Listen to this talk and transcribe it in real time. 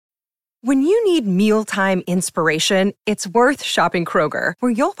When you need mealtime inspiration, it's worth shopping Kroger,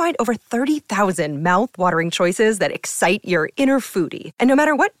 where you'll find over 30,000 mouth-watering choices that excite your inner foodie. And no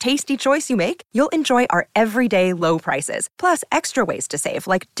matter what tasty choice you make, you'll enjoy our everyday low prices, plus extra ways to save,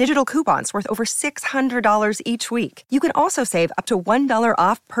 like digital coupons worth over $600 each week. You can also save up to $1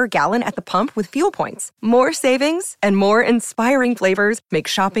 off per gallon at the pump with fuel points. More savings and more inspiring flavors make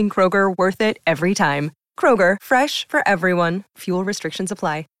shopping Kroger worth it every time. Kroger, fresh for everyone. Fuel restrictions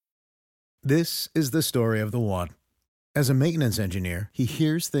apply. This is the story of the one. As a maintenance engineer, he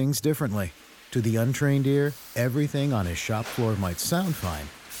hears things differently. To the untrained ear, everything on his shop floor might sound fine,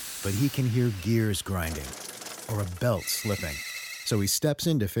 but he can hear gears grinding or a belt slipping. So he steps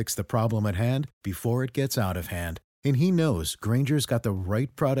in to fix the problem at hand before it gets out of hand. And he knows Grainger's got the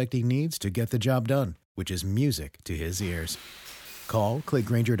right product he needs to get the job done, which is music to his ears. Call, click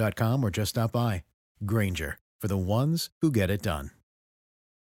Grainger.com, or just stop by. Grainger, for the ones who get it done.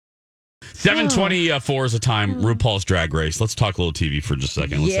 7:24 is the time. RuPaul's Drag Race. Let's talk a little TV for just a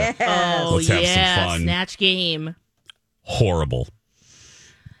second. Let's have some fun. Snatch Game. Horrible.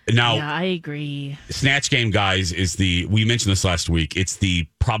 Now, yeah, I agree. Snatch Game, guys, we mentioned this last week. It's the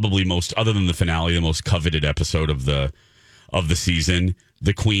probably most, other than the finale, the most coveted episode of the season.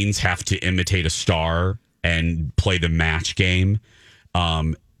 The queens have to imitate a star and play the match game.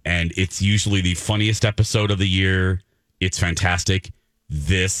 And it's usually the funniest episode of the year. It's fantastic.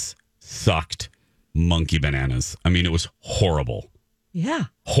 This sucked monkey bananas. I mean, it was horrible. Yeah.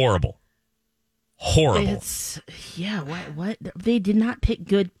 Horrible. What? They did not pick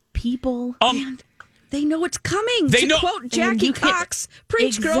good people. And they know it's coming. They know. Quote Jackie Cox,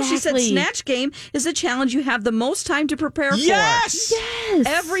 preach girl. She said, Snatch Game is a challenge you have the most time to prepare for. Yes.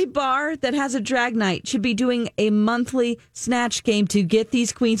 Every bar that has a drag night should be doing a monthly Snatch Game to get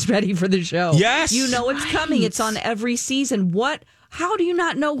these queens ready for the show. Yes. You know it's coming. It's on every season. How do you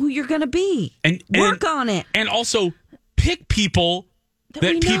not know who you're going to be? And work on it. And also pick people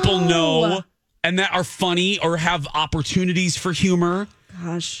that people know and that are funny or have opportunities for humor.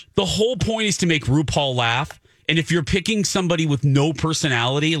 Gosh. The whole point is to make RuPaul laugh. And if you're picking somebody with no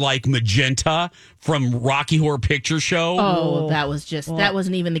personality like Magenta from Rocky Horror Picture Show. That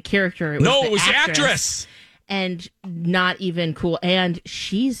wasn't even the character. It was the actress. And not even cool. And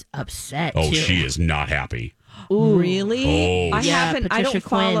she's upset. Oh, too. she is not happy. Ooh, really? Oh, I don't Quinn.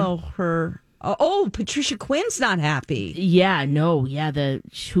 follow her. Oh, Patricia Quinn's not happy. Yeah, no,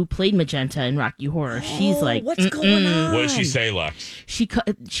 who played Magenta in Rocky Horror. She's like, what's going on? What did she say, Lex? She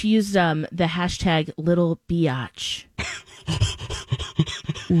used the hashtag little biatch.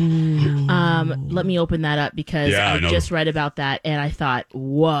 Let me open that up because I just read about that and I thought,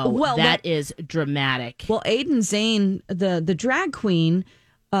 whoa, that is dramatic. Well, Aiden Zane, the drag queen,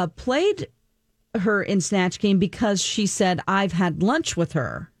 played her in Snatch Game because she said, I've had lunch with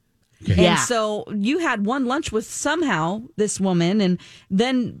her. Okay. And so you had one lunch with somehow this woman and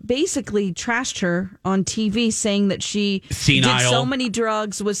then basically trashed her on TV saying that she did so many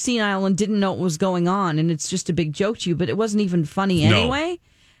drugs, was senile and didn't know what was going on. And it's just a big joke to you, but it wasn't even funny anyway.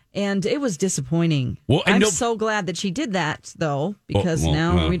 And it was disappointing. Well, I'm so glad that she did that, though, because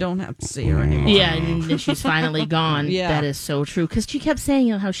now we don't have to see her anymore. Yeah, and she's finally gone. Yeah. That is so true. Because she kept saying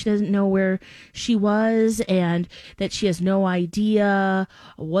how she doesn't know where she was and that she has no idea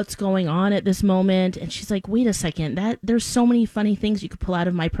what's going on at this moment. And she's like, wait a second, there's so many funny things you could pull out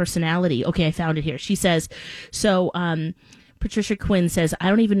of my personality. Okay, I found it here. She says, Patricia Quinn says, I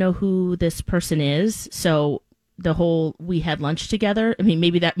don't even know who this person is, so the whole we had lunch together. I mean,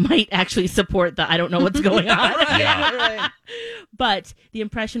 maybe that might actually support the I don't know what's going on. Right. But the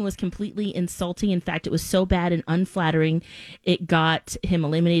impression was completely insulting. In fact, it was so bad and unflattering. It got him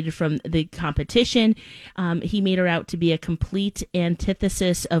eliminated from the competition. He made her out to be a complete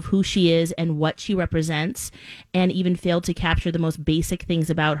antithesis of who she is and what she represents, and even failed to capture the most basic things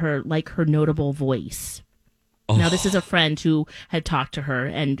about her, like her notable voice. Oh. Now, this is a friend who had talked to her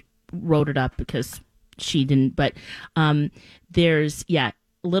and wrote it up because she didn't, but there's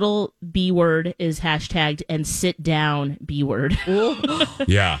little B word is hashtagged and sit down B word.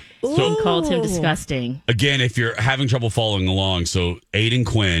 Yeah. So called him disgusting. Again, if you're having trouble following along, so Aiden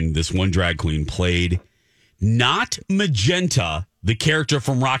Quinn, this one drag queen, played not Magenta, the character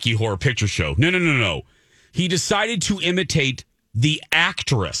from Rocky Horror Picture Show. No. He decided to imitate the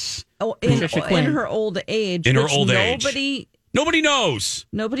actress. Oh, in her old age. In her old age. Nobody knows.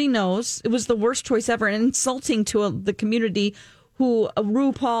 Nobody knows. It was the worst choice ever and insulting to the community who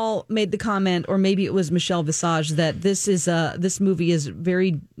RuPaul made the comment, or maybe it was Michelle Visage, that this movie is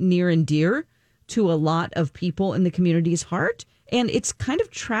very near and dear to a lot of people in the community's heart. and it's kind of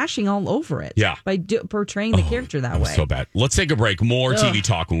trashing all over it. Yeah. By portraying the character that way. So bad. Let's take a break. More TV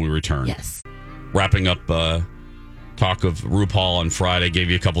talk when we return. Yes. Wrapping up talk of RuPaul on Friday. Gave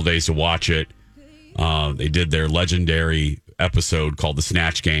you a couple days to watch it. They did their legendary episode called The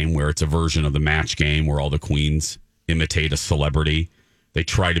Snatch Game, where it's a version of the Match Game where all the queens imitate a celebrity. They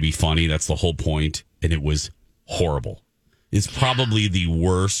try to be funny. That's the whole point. And it was horrible. It's probably the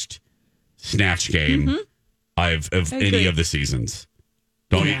worst Snatch Game of any of the seasons.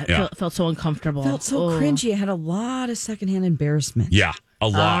 Don't you? Yeah. Felt so uncomfortable. Felt so cringy. It had a lot of secondhand embarrassment. Yeah, a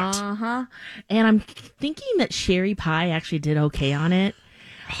lot. And I'm thinking that Sherry Pie actually did okay on it.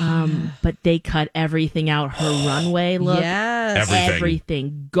 But they cut everything out. Her runway look. Yes.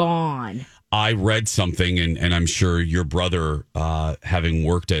 Everything gone. I read something, and I'm sure your brother, having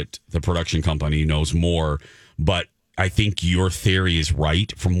worked at the production company, knows more. But I think your theory is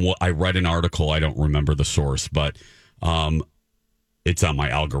right. From what I read an article, I don't remember the source, but it's on my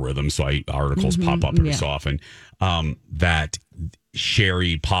algorithm, so articles pop up every so often. That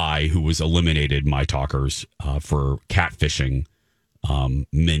Sherry Pie, who was eliminated, my talkers, for catfishing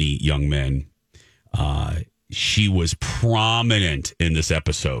many young men, she was prominent in this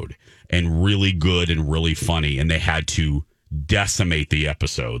episode and really good and really funny, and they had to decimate the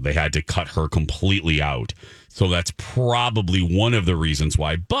episode. They had to cut her completely out. So that's probably one of the reasons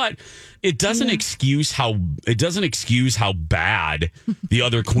why. But it doesn't excuse how bad the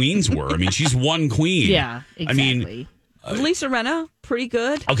other queens were. I mean, she's one queen. Yeah, exactly. I mean, Lisa Rinna, pretty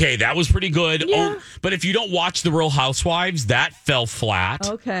good. Okay, that was pretty good. Yeah. Oh, but if you don't watch The Real Housewives, that fell flat.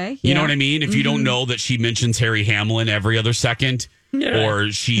 Okay. You know what I mean? If you don't know that she mentions Harry Hamlin every other second,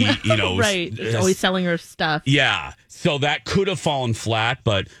 or she, right. It's always selling her stuff. Yeah. So that could have fallen flat,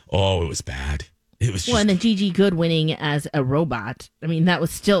 but it was bad. It was just... and then Gigi Good winning as a robot. I mean, that was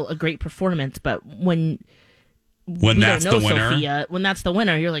still a great performance, but when that's the winner, Sophia, when that's the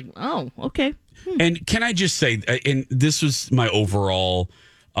winner, you're like, oh, okay. And can I just say, and this was my overall,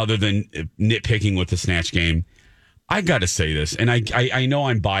 other than nitpicking with the Snatch Game, I got to say this, and I know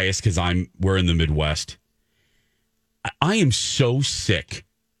I'm biased because we're in the Midwest. I am so sick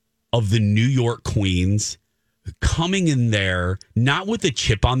of the New York queens coming in there, not with a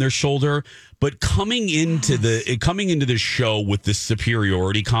chip on their shoulder, but coming into the show with this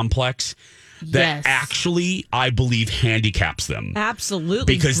superiority complex that actually, I believe, handicaps them.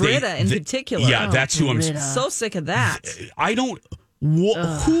 Absolutely. Because Britta in particular. Yeah, that's who I'm so sick of that. I don't...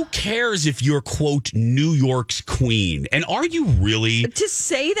 who cares if you're, quote, New York's queen? And are you really? To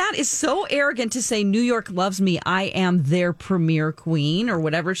say that is so arrogant, to say New York loves me. I am their premier queen, or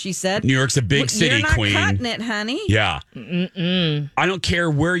whatever she said. New York's a big city queen. You're not cutting it, honey. Yeah. I don't care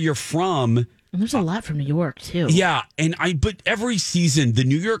where you're from. And there's a lot from New York, too. Yeah. But every season, the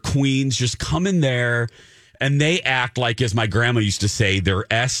New York queens just come in there and they act like, as my grandma used to say, their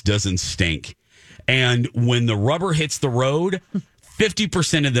S doesn't stink. And when the rubber hits the road...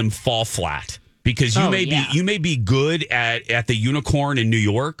 50% of them fall flat because you may be good at the Unicorn in New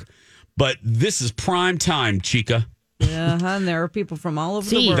York, but this is prime time, Chica. Yeah, and there are people from all over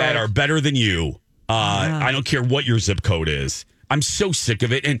the world that are better than you. I don't care what your zip code is. I'm so sick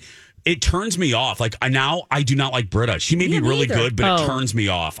of it, and it turns me off. Like now, I do not like Britta. She may be really good, but it turns me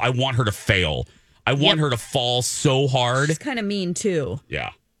off. I want her to fail. I want her to fall so hard. She's kind of mean too.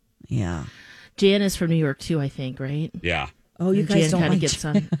 Yeah. Jan is from New York too, I think, right? Yeah. Oh, you guys Jan don't like gets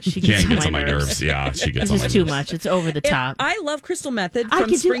on. She Jan gets on my nerves. Yeah, she gets on my nerves. It's too much. It's over the top. I love Crystal Method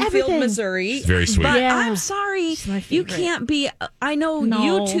from Springfield, Missouri. It's very sweet. But I'm sorry, you can't be. I know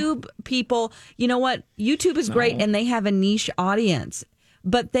YouTube people. You know what? YouTube is great, and they have a niche audience.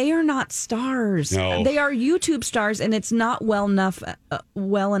 But they are not stars. No. They are YouTube stars, and it's not well enough.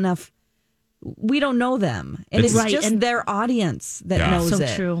 We don't know them, and it's just their audience that knows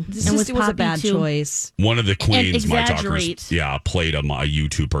it. True. It was a bad choice. One of the queens, my talkers, played a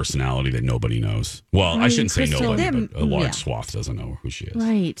YouTube personality that nobody knows. Well, I shouldn't say nobody, but a large swath doesn't know who she is.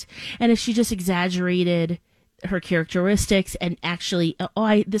 Right, and if she just exaggerated her characteristics and actually,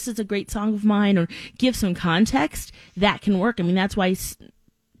 this is a great song of mine, or give some context, that can work. I mean, that's why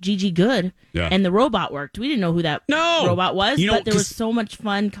Gigi Good and the robot worked. We didn't know who that robot was, but there was so much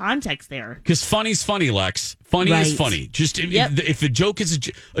fun context there. Because funny's funny, Lex. Funny is funny. Just if a joke is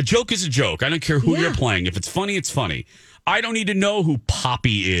a joke is a joke. I don't care who you're playing. If it's funny, it's funny. I don't need to know who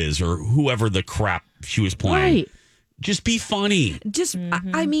Poppy is or whoever the crap she was playing. Right. Just be funny. Just,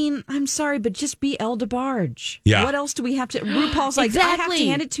 I mean, I'm sorry, but just be El DeBarge. Yeah. What else do we have to? RuPaul's like, I have to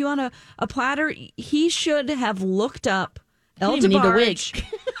hand it to you on a platter. He should have looked up El DeBarge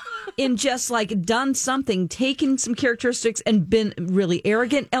and just like done something, taken some characteristics and been really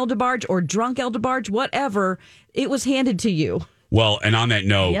arrogant El DeBarge or drunk El DeBarge, whatever. It was handed to you. Well, and on that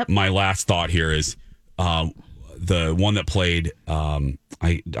note, my last thought here is the one that played.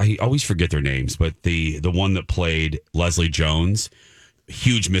 I always forget their names, but the one that played Leslie Jones.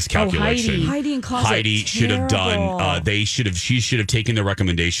 Huge miscalculation. Heidi and Closet. Heidi should have done. She should have taken the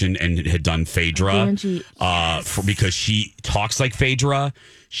recommendation and had done Phaedra. Because she talks like Phaedra.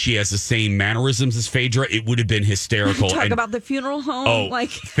 She has the same mannerisms as Phaedra. It would have been hysterical. Talk about the funeral home.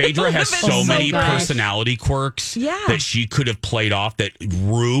 Phaedra has so many personality quirks that she could have played off that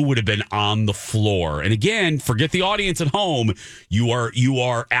Rue would have been on the floor. And again, forget the audience at home. You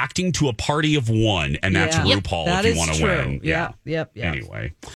are acting to a party of one, and that's RuPaul if you want to win. Yep. Anyway.